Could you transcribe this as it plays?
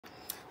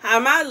Hi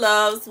my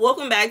loves,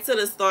 welcome back to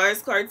the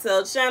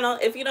Starscartel channel.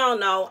 If you don't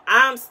know,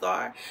 I'm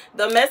Star.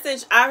 The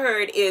message I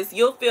heard is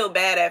you'll feel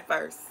bad at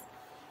first.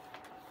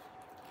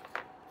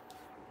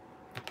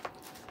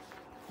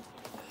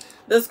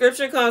 The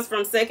scripture comes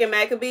from 2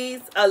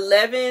 Maccabees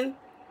 11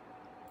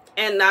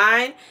 and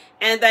 9.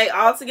 And they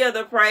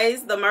altogether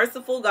praised the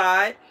merciful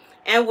God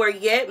and were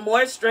yet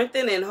more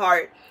strengthened in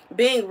heart,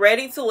 being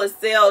ready to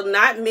assail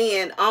not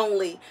men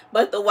only,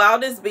 but the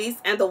wildest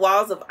beasts and the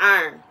walls of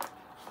iron.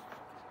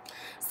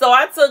 So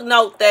I took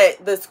note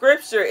that the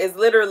scripture is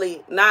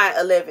literally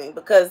 9:11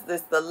 because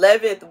it's the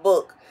 11th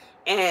book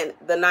and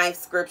the 9th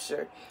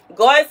scripture.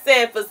 God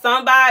said for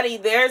somebody,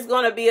 there's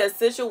going to be a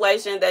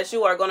situation that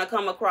you are going to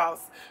come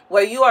across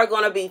where you are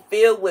going to be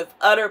filled with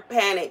utter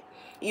panic.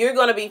 You're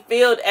going to be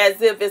filled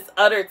as if it's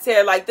utter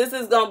terror. Like this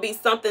is going to be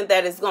something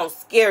that is going to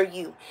scare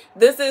you.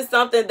 This is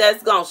something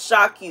that's going to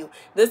shock you.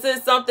 This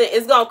is something,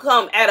 it's going to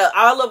come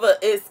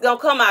it's going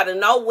to come out of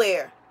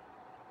nowhere.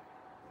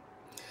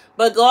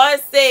 But God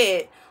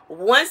said,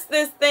 once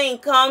this thing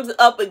comes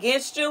up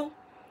against you,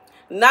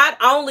 not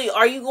only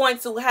are you going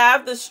to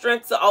have the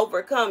strength to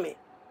overcome it,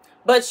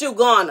 but you're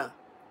gonna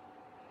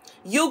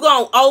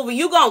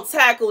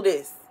tackle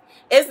this.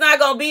 It's not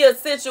going to be a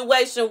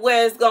situation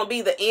where it's going to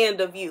be the end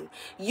of you.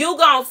 You're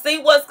going to see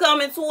what's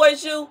coming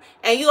towards you,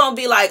 and you're going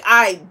to be like,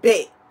 I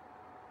bet.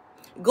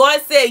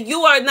 God said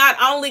you are not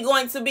only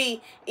going to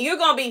be, you're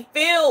going to be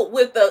filled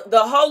with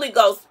the Holy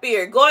Ghost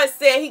Spirit. God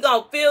said He's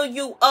going to fill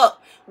you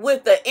up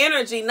with the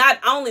energy not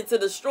only to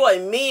destroy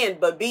men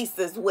but beasts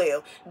as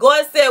well.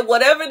 God said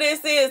whatever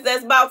this is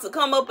that's about to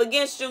come up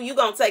against you, you're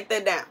going to take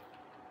that down.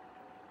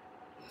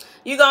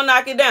 You're going to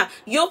knock it down.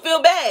 You'll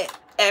feel bad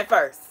at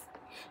first.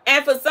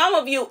 And for some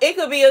of you, it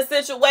could be a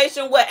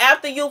situation where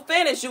after you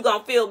finish, you're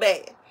going to feel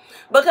bad.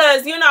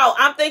 Because, you know,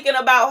 I'm thinking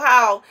about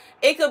how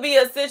it could be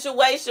a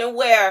situation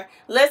where,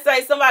 let's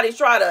say somebody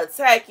try to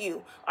attack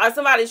you or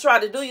somebody try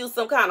to do you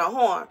some kind of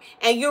harm.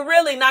 And you're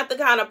really not the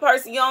kind of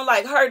person, you don't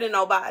like hurting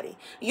nobody.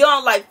 You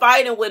don't like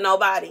fighting with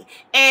nobody.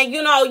 And,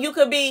 you know, you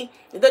could be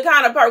the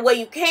kind of person where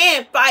you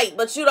can fight,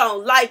 but you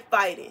don't like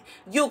fighting.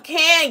 You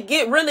can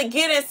really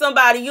get in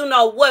somebody, you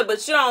know what,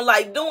 but you don't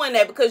like doing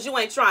that because you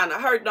ain't trying to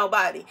hurt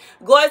nobody.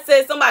 God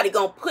says somebody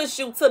going to push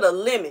you to the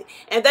limit.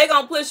 And they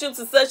going to push you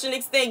to such an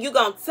extent, you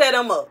going to set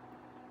them up.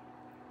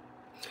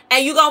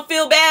 And you're going to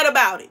feel bad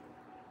about it.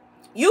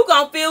 You're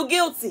going to feel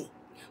guilty.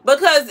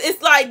 Because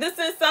it's like this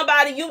is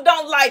somebody you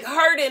don't like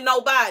hurting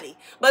nobody.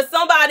 But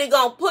somebody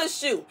going to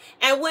push you.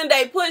 And when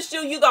they push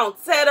you, you're going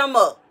to set them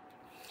up.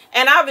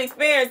 And I've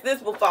experienced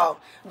this before.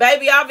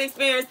 Baby, I've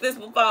experienced this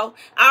before.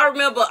 I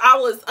remember I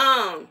was,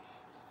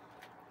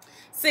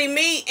 see,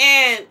 me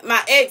and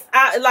my ex,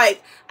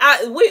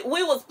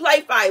 we was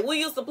play fight. We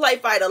used to play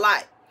fight a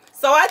lot.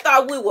 So I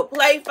thought we would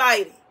play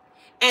fighting.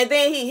 And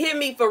then he hit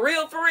me for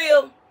real, for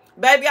real.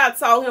 Baby, I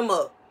tore him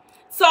up.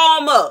 Tore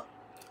him up.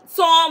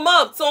 Tore him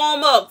up. Tore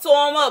him up.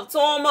 Tore him up.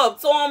 Tore him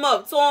up. Tore him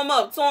up. Tore him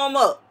up. Tore him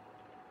up.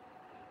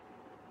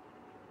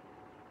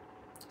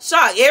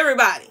 Shock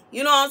everybody.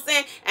 You know what I'm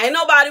saying? Ain't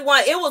nobody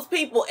it was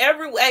people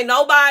everywhere. Ain't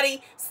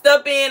nobody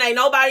step in. Ain't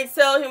nobody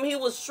tell him he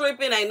was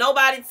tripping. Ain't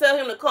nobody tell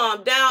him to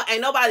calm down.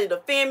 Ain't nobody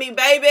defend me,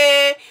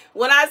 baby.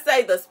 When I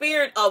say the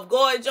Spirit of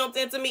God jumped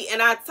into me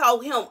and I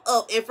tore him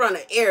up in front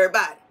of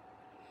everybody.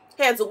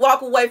 Had to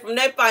walk away from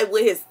that fight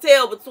with his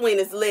tail between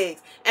his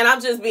legs. And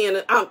I'm just being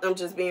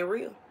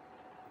real.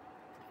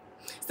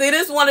 See,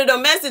 this is one of the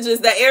messages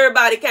that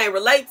everybody can't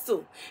relate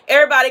to.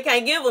 Everybody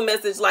can't give a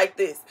message like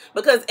this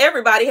because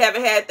everybody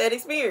haven't had that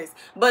experience.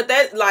 But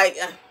that's like,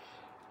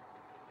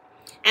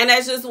 and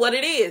that's just what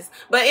it is.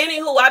 But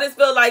anywho, I just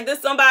feel like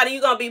this somebody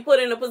you're going to be put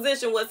in a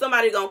position where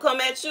somebody going to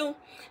come at you.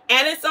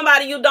 And it's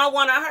somebody you don't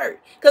want to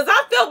hurt. Because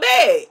I feel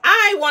bad.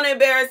 I ain't want to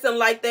embarrass him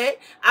like that.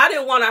 I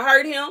didn't want to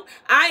hurt him.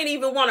 I ain't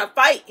even want to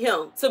fight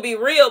him, to be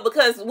real,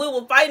 because we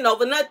were fighting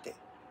over nothing.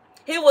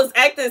 He was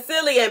acting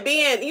silly and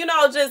being, you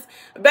know, just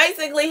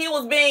basically he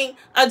was being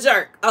a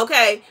jerk,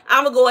 okay?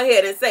 I'm going to go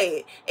ahead and say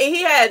it. And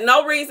he had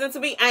no reason to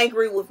be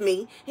angry with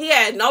me. He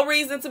had no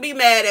reason to be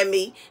mad at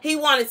me. He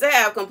wanted to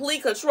have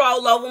complete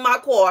control over my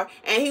car.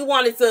 And he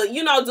wanted to,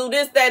 you know, do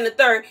this, that, and the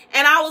third.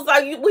 And I was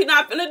like, we're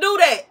not going to do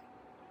that.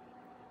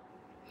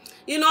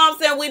 You know what I'm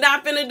saying? We're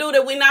not finna do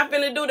that. We're not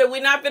finna do that.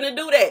 We're not finna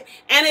do that.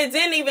 And it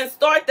didn't even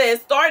start there.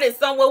 It started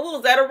somewhere. We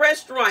was at a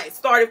restaurant.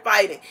 Started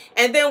fighting.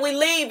 And then we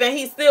leave and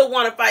he still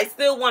want to fight.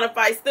 Still want to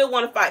fight. Still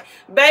want to fight.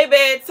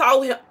 Baby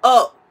told him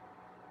up.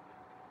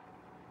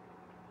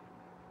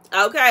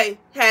 Okay.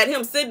 Had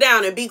him sit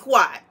down and be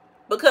quiet.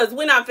 Because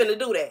we're not finna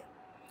do that.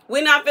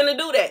 We're not finna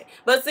do that.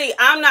 But see,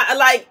 I'm not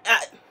like,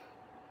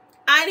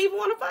 I ain't even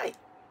want to fight.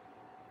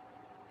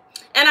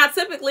 And I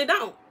typically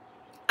don't.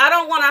 I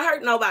don't want to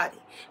hurt nobody.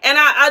 And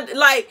and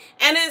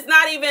it's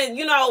not even,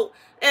 you know,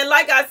 and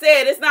like I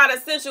said, it's not a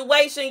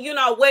situation, you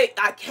know, where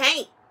I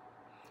can't.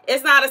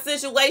 It's not a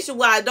situation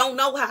where I don't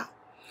know how.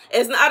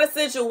 It's not a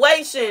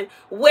situation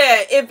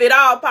where if it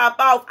all pop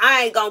off,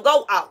 I ain't going to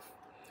go off.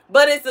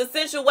 But it's a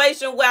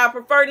situation where I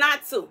prefer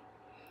not to.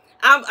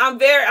 I'm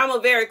a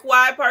very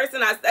quiet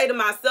person. I say to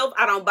myself,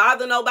 I don't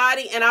bother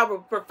nobody, and I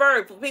would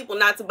prefer for people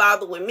not to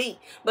bother with me.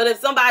 But if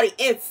somebody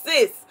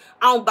insists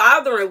on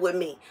bothering with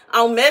me,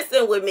 on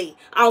messing with me,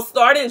 on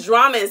starting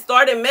drama and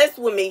starting mess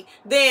with me,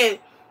 then,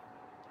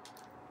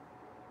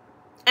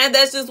 and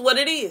that's just what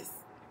it is.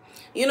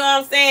 You know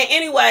what I'm saying?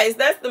 Anyways,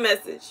 that's the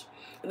message.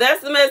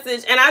 That's the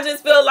message. And I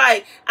just feel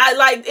like,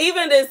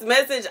 even this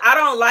message, I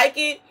don't like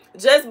it.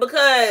 Just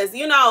because,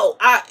 you know,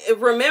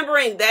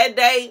 remembering that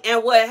day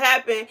and what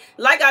happened,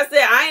 like I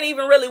said, I ain't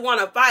even really want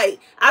to fight.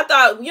 I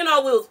thought, you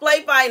know, we was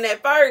play fighting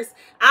at first.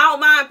 I don't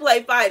mind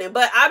play fighting,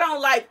 but I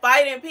don't like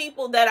fighting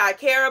people that I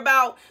care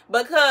about,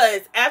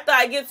 because after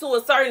I get to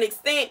a certain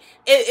extent,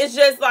 it's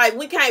just like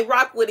we can't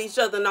rock with each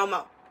other no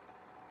more.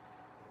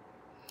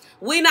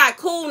 We not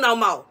cool no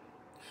more.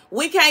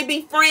 We can't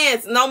be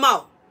friends no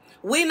more.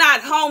 We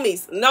not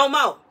homies no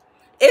more.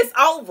 It's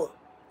over.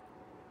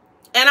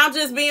 And I'm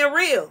just being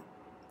real.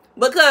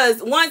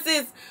 Because once,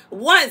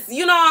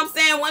 you know what I'm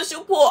saying, once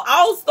you pull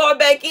All-Star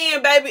back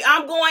in, baby,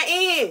 I'm going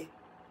in.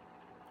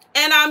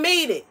 And I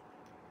mean it.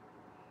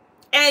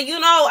 And, you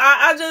know,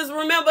 I just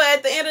remember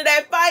at the end of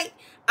that fight,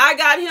 I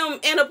got him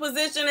in a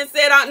position and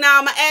said, now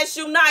I'm going to ask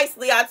you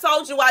nicely. I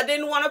told you I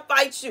didn't want to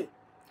fight you.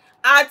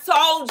 I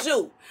told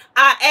you.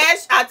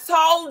 I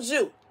told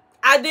you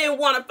I didn't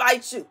want to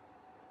fight you.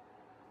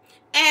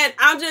 And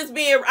I just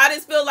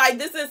feel like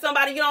this is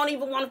somebody you don't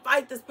even want to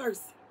fight this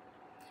person.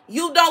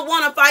 You don't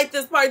want to fight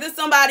this person. This is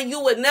somebody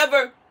you would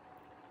never,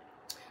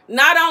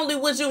 not only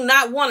would you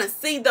not want to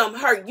see them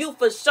hurt, you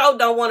for sure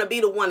don't want to be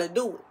the one to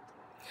do it.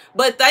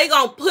 But they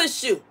going to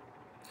push you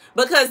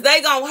because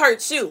they going to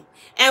hurt you.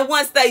 And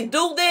once they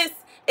do this,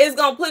 it's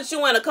going to put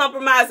you in a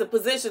compromising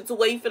position to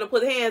where you finna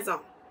put hands on.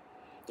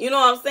 You know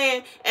what I'm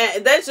saying?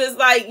 And that's just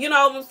like, you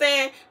know what I'm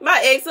saying?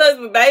 My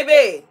ex-husband,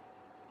 baby,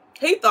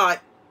 he thought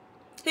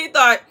he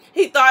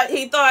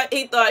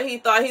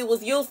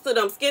was used to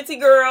them skitty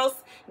girls,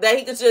 that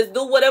he could just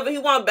do whatever he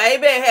want,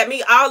 baby, and had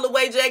me all the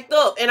way jacked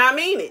up. And I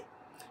mean it.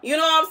 You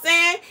know what I'm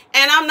saying?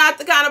 And I'm not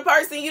the kind of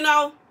person, you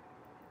know,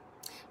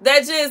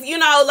 that just, you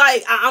know,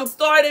 like, I'm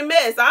starting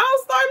mess. I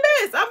don't start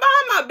mess. I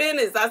mind my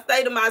business. I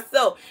stay to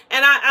myself.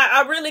 And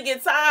I really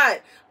get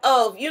tired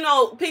of, you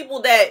know,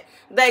 people that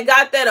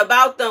got that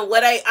about them,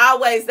 where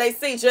they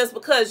see just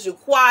because you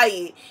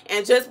quiet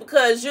and just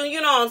because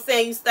you know what I'm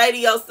saying, you stay to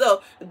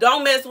yourself,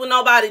 don't mess with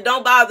nobody,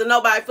 don't bother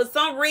nobody. For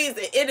some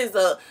reason, it is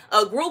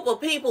a group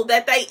of people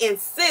that they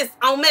insist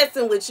on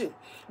messing with you.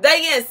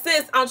 They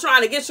insist on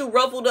trying to get you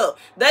ruffled up.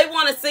 They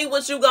want to see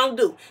what you gonna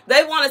do.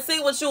 They want to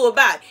see what you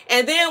about.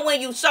 And then when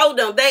you show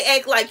them, they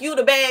act like you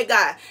the bad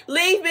guy.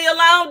 Leave me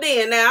alone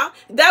then now.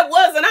 That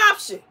was an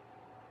option.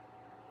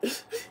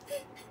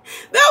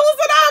 That was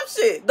an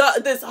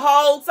option. This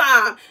whole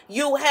time,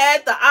 you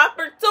had the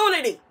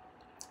opportunity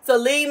to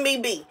leave me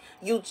be.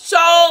 You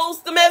chose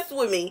to mess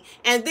with me.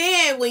 And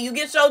then when you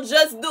get your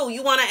just due,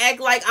 you want to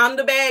act like I'm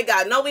the bad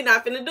guy. No, we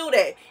not finna do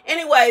that.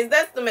 Anyways,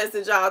 that's the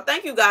message, y'all.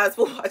 Thank you guys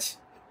for watching.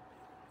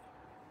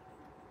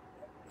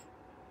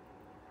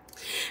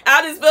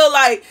 I just feel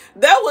like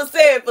that was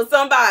said for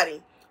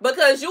somebody,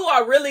 because you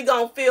are really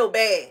going to feel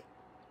bad.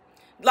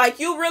 Like,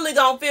 you really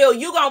going to feel,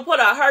 you going to put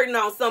a hurting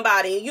on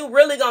somebody, and you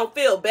really going to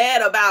feel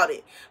bad about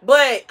it.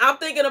 But I'm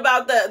thinking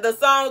about the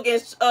song in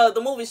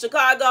the movie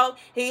Chicago.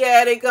 He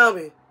had it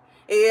coming.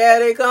 He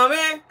had it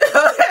coming.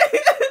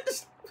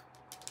 This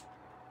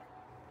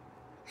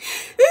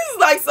is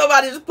like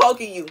somebody just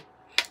poking you.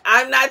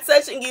 I'm not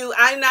touching you.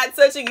 I'm not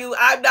touching you.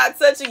 I'm not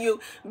touching you.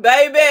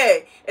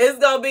 Baby, it's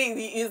going to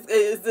be,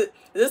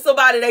 this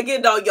somebody that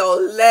getting on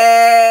your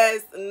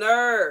last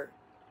nerve.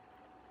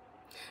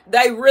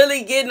 They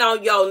really getting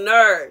on your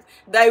nerve.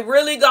 They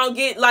really going to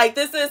get, like,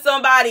 this is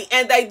somebody,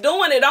 and they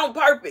doing it on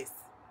purpose.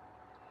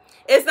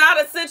 It's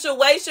not a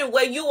situation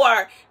where you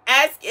are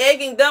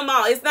egging them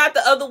on. It's not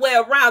the other way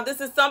around. This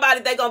is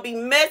somebody, they going to be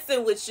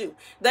messing with you.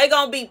 They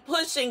going to be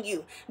pushing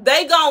you.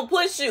 They going to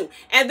push you.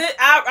 And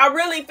I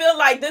really feel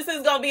like this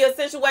is going to be a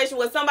situation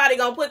where somebody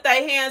going to put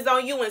their hands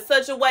on you in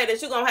such a way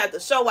that you're going to have to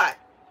show out.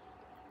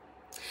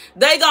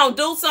 They going to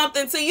do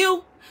something to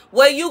you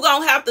where you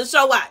going to have to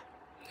show out.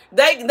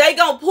 They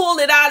going to pull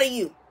it out of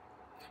you.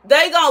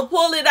 They gonna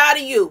pull it out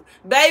of you.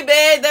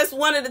 Baby, that's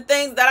one of the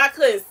things that I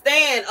couldn't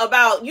stand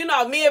about, you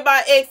know, me and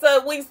my ex,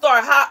 we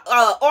start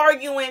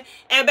arguing,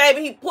 and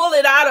baby, he pull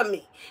it out of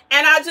me.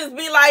 And I just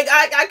be like,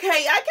 I can't sit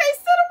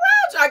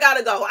around you. I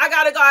gotta go.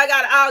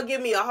 I'll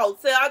give me a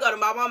hotel. I go to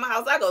my mama's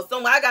house. I go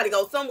somewhere. I gotta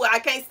go somewhere. I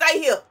can't stay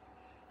here.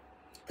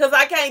 Because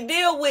I can't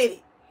deal with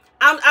it.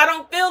 I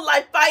don't feel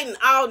like fighting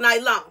all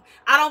night long.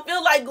 I don't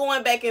feel like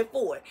going back and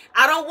forth.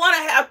 I don't want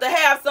to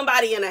have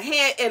somebody in a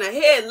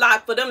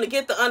headlock for them to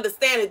get the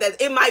understanding that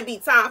it might be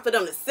time for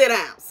them to sit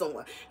down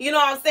somewhere. You know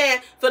what I'm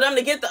saying? For them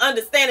to get the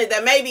understanding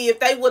that maybe if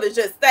they would have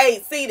just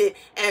stayed seated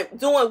and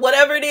doing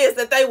whatever it is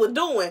that they were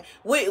doing,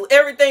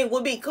 everything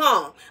would be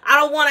calm. I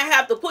don't want to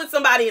have to put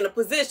somebody in a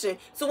position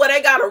to where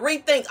they got to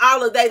rethink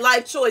all of their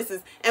life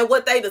choices and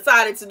what they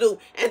decided to do,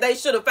 and they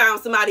should have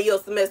found somebody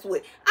else to mess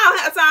with. I don't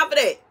have time for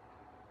that.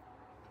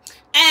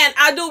 And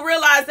I do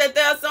realize that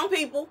there are some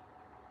people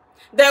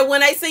that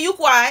when they see you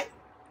quiet,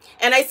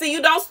 and they see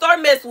you don't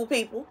start messing with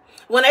people,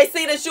 when they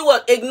see that you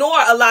ignore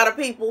a lot of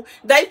people,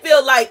 they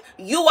feel like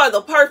you are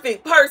the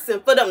perfect person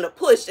for them to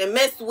push and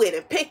mess with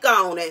and pick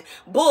on and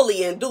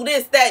bully and do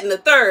this, that, and the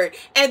third.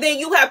 And then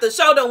you have to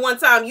show them one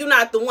time you're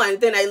not the one,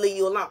 then they leave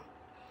you alone.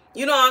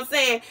 You know what I'm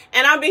saying?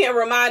 And I'm being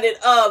reminded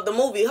of the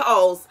movie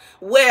Hoes,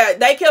 where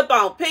they kept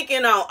on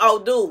picking on, oh,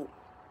 dude.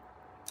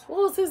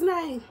 What was his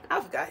name?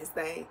 I forgot his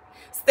name.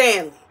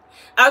 Stanley.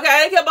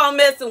 Okay, they kept on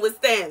messing with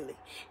Stanley.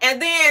 And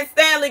then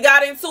Stanley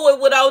got into it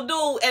with old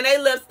dude, and they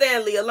left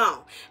Stanley alone.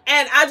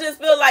 And I just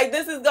feel like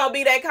this is going to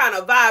be that kind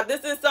of vibe.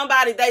 This is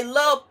somebody, they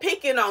love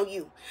picking on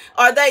you.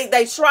 Or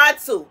they try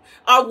to.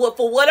 Or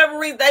for whatever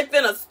reason, they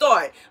finna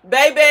start.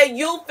 Baby,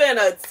 you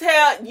finna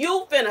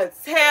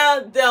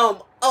tear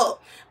them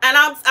up. And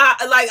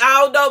I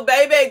don't know,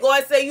 baby,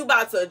 God say you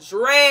about to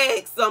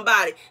drag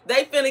somebody.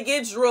 They finna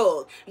get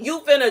drugged.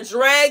 You finna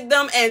drag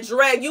them and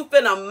drag. You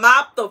finna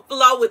mop the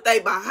floor with they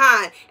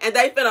behind. And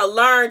they finna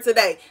learn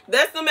today.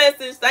 That's the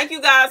message. Thank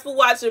you guys for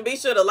watching. Be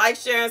sure to like,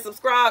 share, and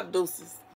subscribe. Deuces.